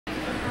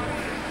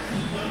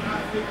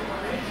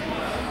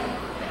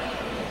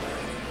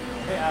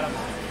Hey Adam.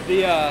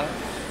 Did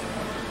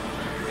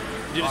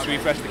you just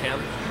refresh the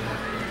cam?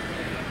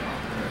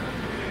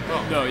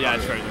 Oh. No, yeah,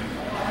 it's frozen.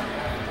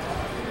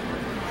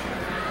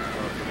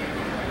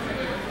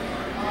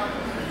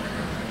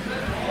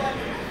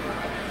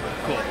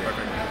 Cool,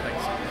 perfect,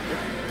 thanks.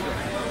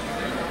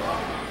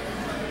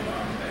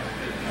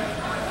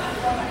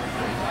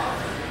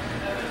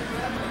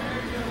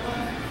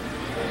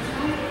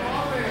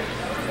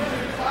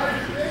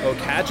 Oh,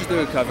 catches the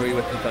recovery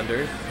with the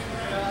Thunder.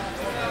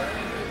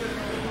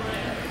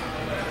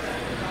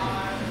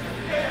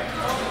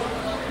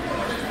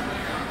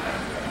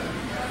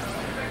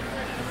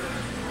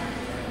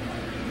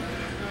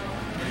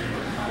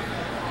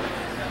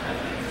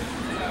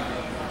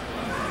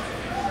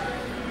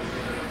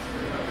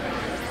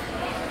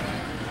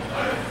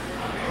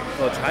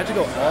 Well, tried to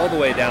go all the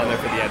way down there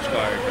for the edge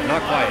guard.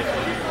 Not quite.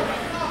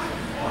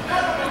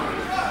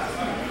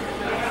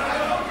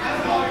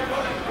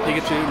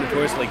 Pikachu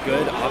notoriously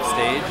good off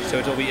stage, so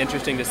it'll be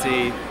interesting to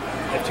see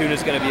if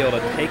Tuna's going to be able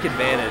to take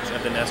advantage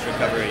of the Ness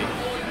recovery.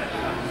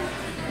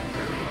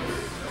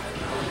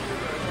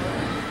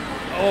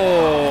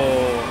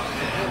 Oh!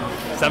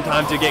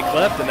 Sometimes you get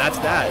clipped, and that's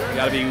that. You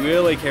got to be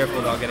really careful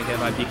about getting hit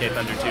by PK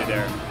Thunder 2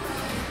 there.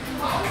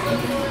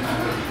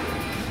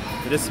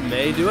 This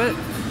may do it.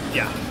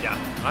 Yeah.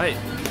 All right,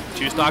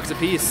 2 stocks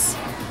apiece.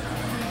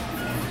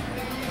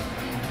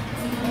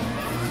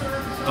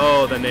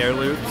 Oh, the Nair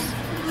loops.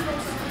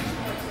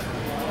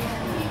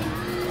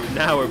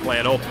 Now we're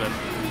playing Ultimate.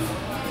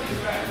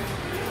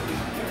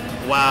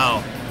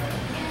 Wow.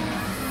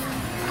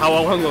 How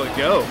long will it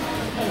go?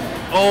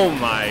 Oh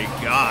my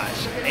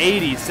gosh,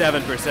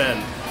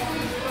 87%.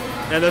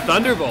 And the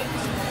Thunderbolts.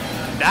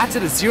 That's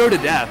at a 0 to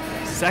death.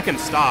 Second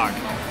stock.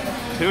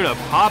 Tuna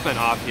popping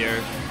off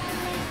here.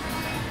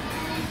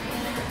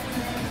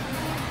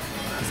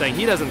 Saying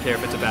he doesn't care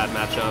if it's a bad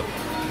matchup.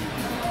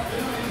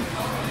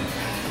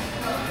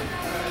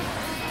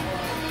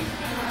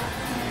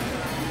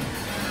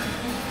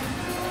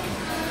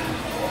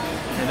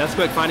 And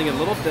nessquik finding it a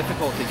little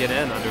difficult to get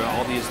in under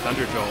all these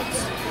Thunder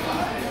Jolts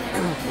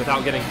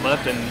without getting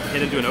clipped and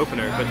hit into an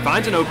opener. But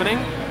finds an opening,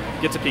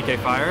 gets a PK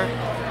Fire.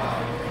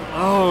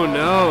 Oh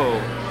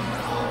no!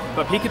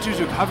 But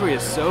Pikachu's recovery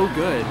is so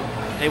good,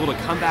 able to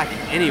come back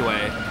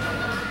anyway.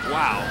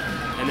 Wow.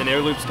 And then air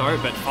loop start,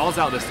 but falls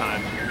out this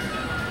time.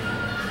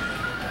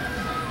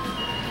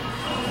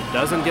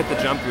 Doesn't get the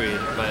jump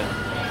read, but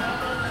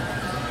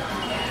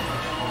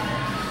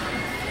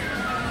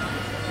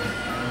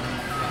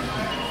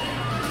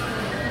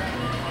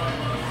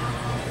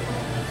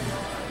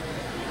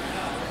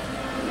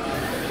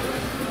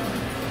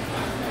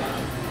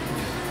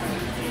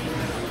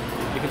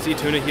you can see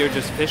Tuna here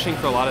just fishing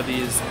for a lot of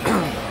these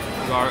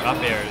Gar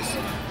up airs,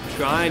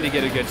 trying to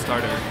get a good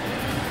starter.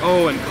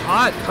 Oh, and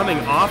caught coming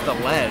off the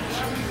ledge.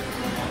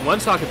 1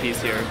 stock apiece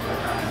here.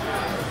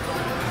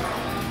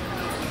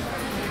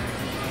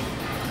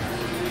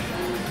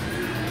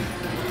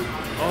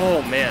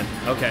 Oh man,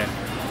 okay.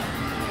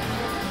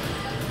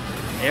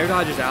 Air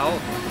dodges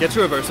out, gets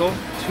a reversal,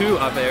 2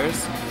 up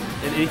airs,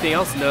 and anything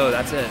else? No,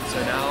 that's it.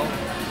 So now,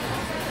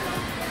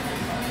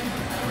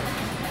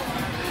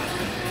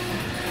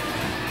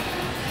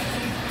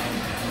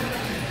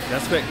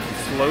 nessquik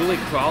slowly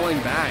crawling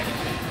back.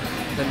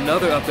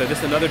 Another up there,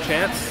 just another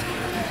chance?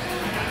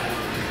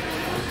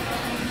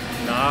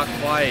 Not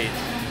quite.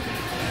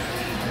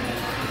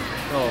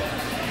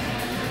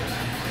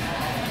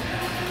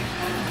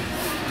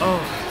 Oh,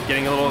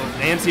 getting a little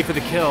antsy for the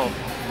kill.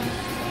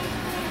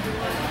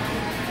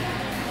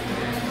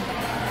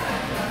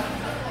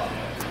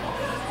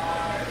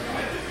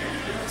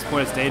 At this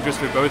point, it's dangerous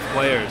for both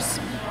players.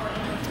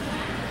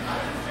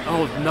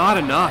 Oh, not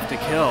enough to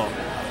kill.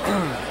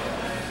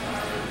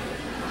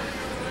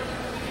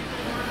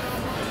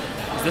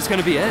 Is this going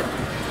to be it?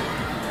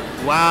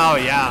 Wow,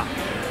 yeah.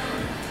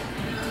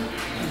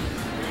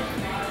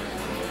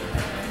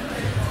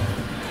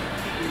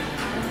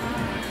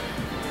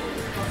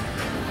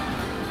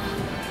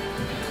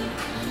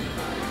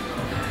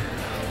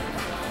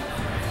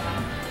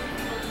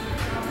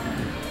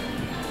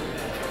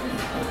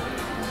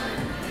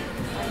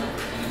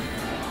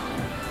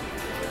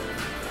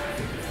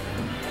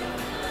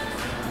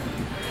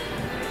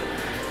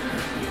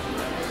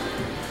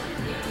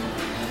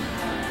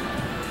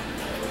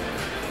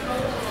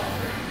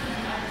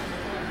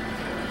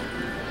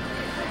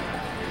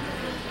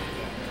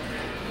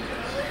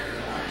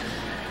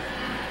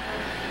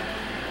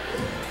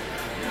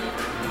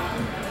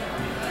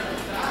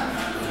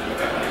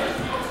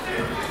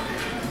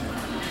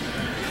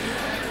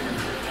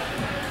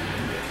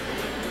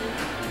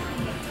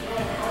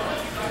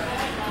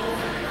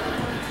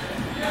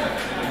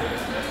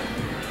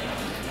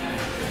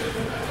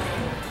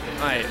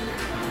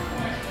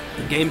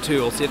 Game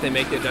 2, we'll see if they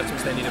make the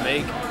adjustments they need to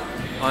make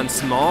on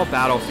small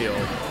battlefield.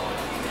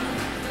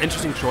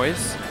 Interesting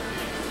choice.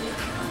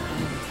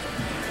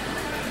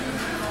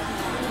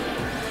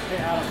 Hey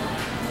Adam.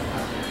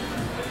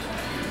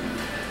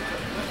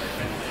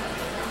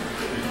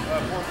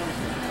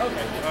 446.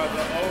 Okay.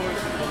 The O is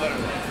the letter.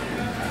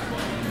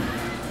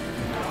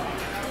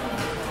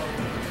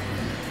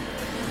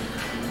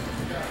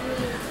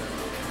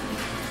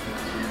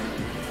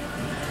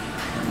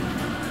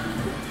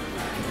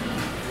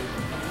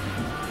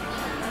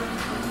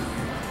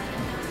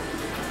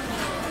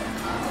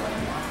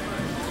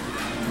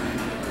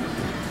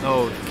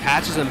 Oh,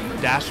 catches him,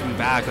 dashes him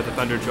back with a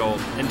Thunder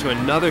Jolt into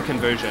another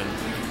conversion.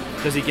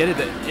 Does he get it?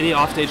 Any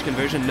offstage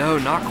conversion? No,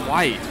 not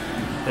quite.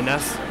 The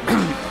Ness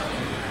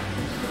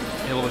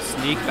able to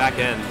sneak back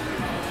in.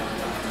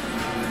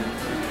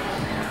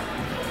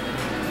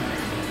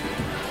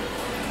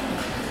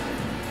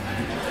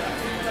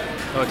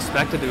 Oh,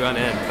 expected to run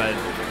in, but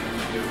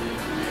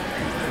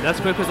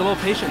nessquik was a little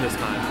patient this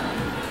time.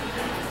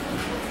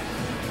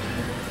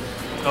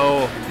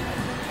 Oh,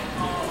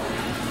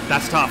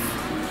 that's tough.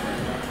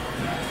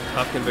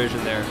 Tough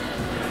conversion there.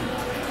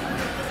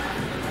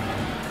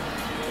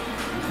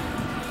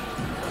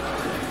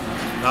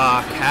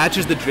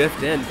 Catches the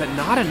drift in, but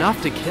not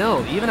enough to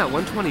kill, even at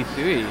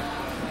 123.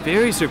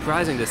 Very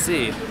surprising to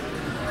see.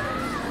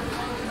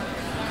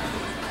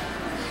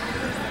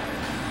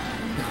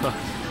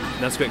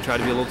 nessquik tried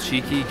to be a little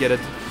cheeky, get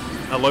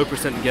a low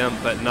percent gimp,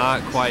 but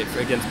not quite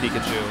against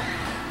Pikachu.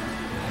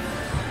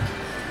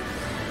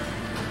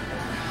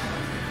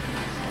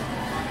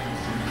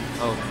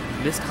 Oh,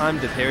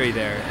 mistimed to parry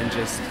there and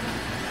just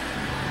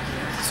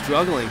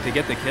struggling to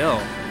get the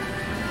kill.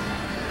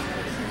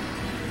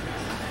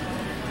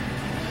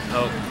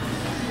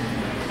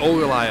 Oh,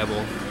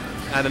 reliable.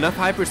 At enough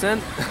high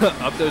percent,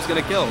 up there's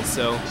gonna kill.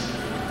 So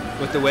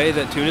with the way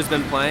that Tuna's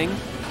been playing,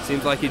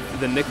 seems like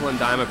the nickel and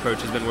dime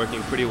approach has been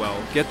working pretty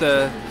well. Get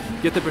the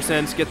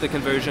percents, get the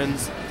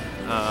conversions,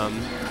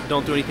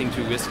 don't do anything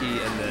too risky,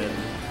 and then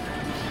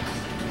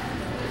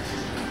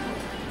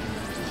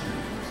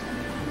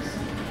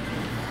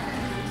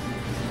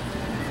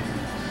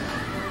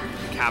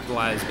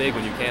capitalize big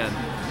when you can.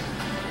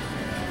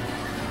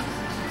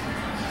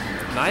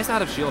 Nice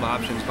out of shield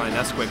options by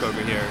nessquik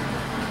over here.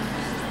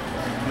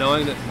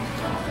 Knowing that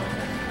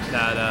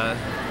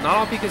not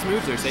all Pika's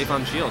moves are safe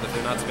on shield if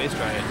they're not spaced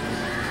right.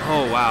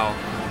 Oh, wow.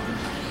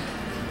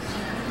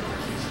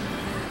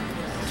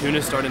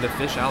 Tuna's starting to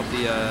fish out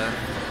the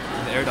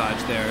air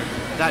dodge there.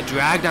 That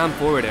drag down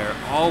forward air,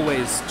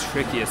 always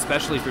tricky,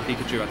 especially for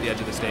Pikachu at the edge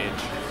of the stage.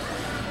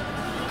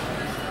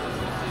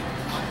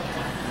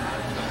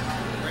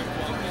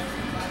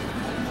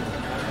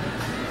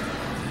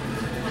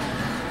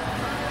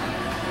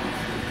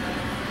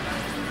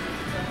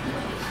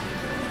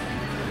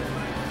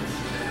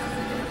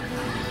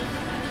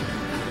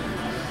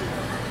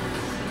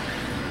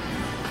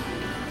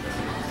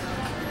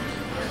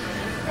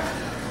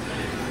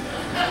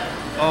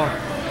 Oh,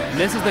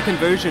 misses the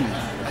conversion.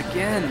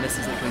 Again,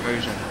 misses the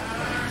conversion.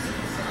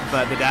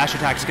 But the dash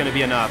attack is going to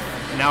be enough.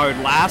 Now our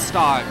last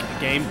stock,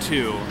 game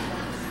 2.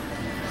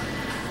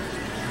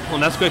 Will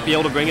nessquik be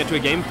able to bring it to a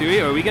game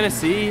 3, or are we going to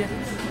see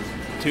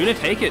Tuna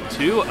take it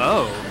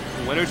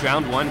 2-0? Winner's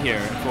round 1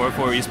 here for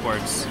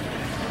Esports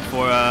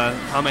for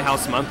Kame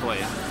House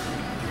Monthly.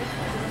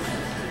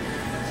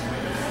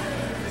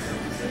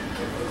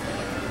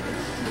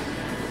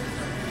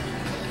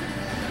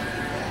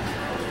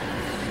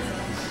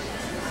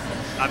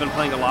 I've been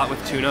playing a lot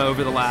with Tuna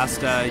over the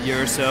last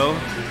year or so.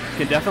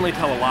 Can definitely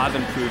tell a lot of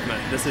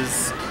improvement. This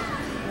is...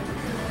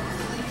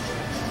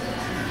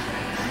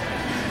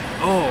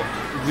 Oh,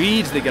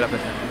 reads the get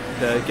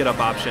up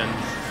option.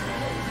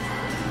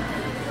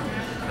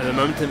 And the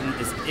momentum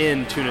is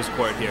in Tuna's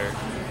court here.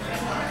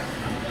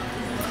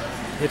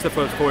 Hits the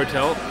forward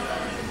tilt.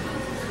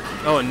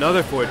 Oh,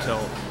 another forward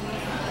tilt.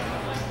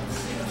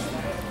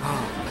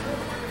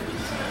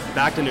 Oh.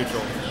 Back to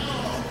neutral.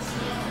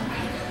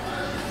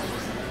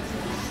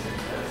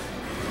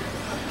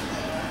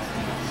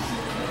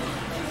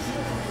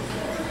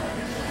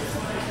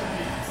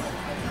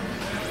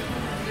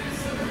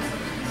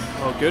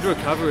 Oh, good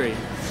recovery.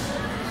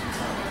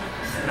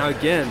 Now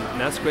again,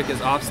 nessquik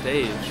is off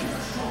stage.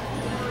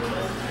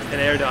 And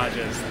air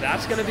dodges.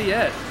 That's going to be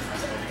it.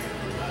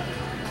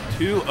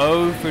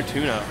 2-0 for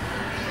Tuna.